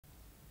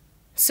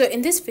So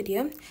in this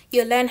video,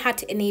 you'll learn how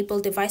to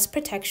enable device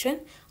protection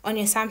on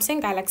your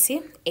Samsung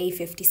Galaxy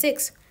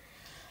A56.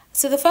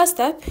 So the first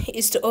step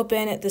is to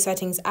open the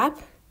Settings app.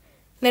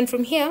 Then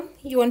from here,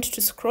 you want to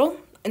scroll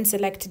and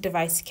select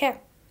Device Care.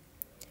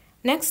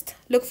 Next,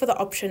 look for the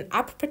option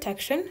App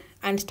Protection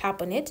and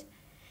tap on it.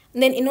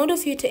 And then in order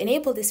for you to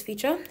enable this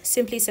feature,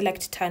 simply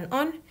select Turn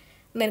On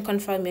and then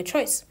confirm your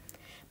choice.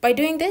 By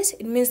doing this,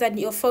 it means that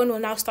your phone will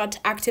now start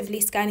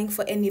actively scanning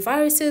for any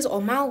viruses or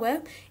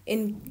malware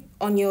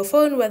on your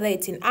phone, whether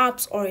it's in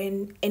apps or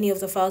in any of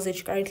the files that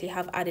you currently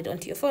have added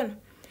onto your phone.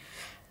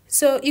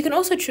 So you can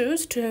also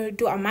choose to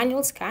do a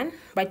manual scan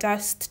by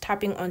just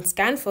tapping on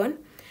Scan Phone,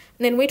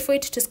 and then wait for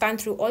it to scan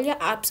through all your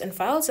apps and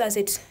files as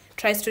it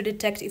tries to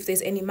detect if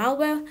there's any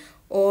malware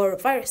or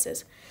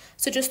viruses.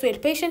 So just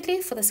wait patiently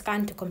for the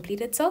scan to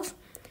complete itself.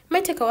 It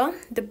might take a while,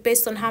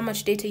 based on how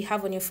much data you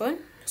have on your phone.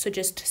 So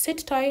just sit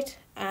tight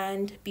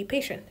and be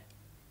patient.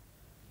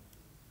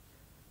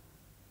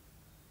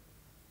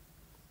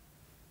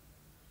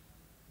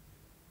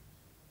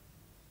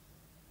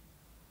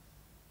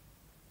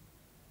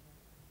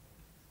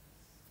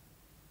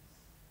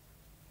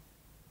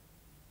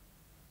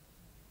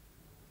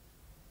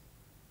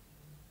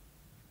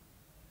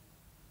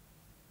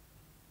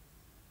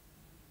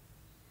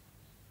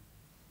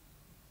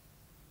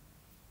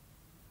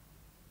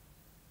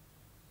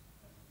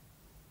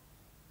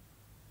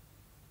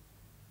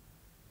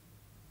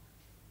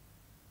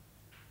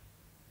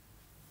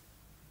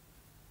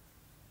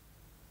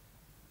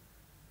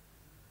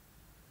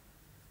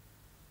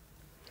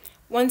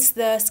 Once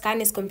the scan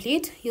is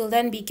complete, you'll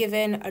then be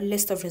given a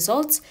list of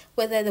results,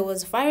 whether there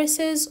was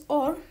viruses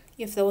or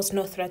if there was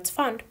no threats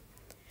found.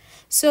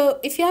 So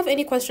if you have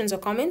any questions or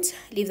comments,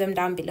 leave them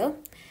down below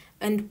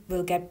and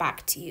we'll get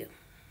back to you.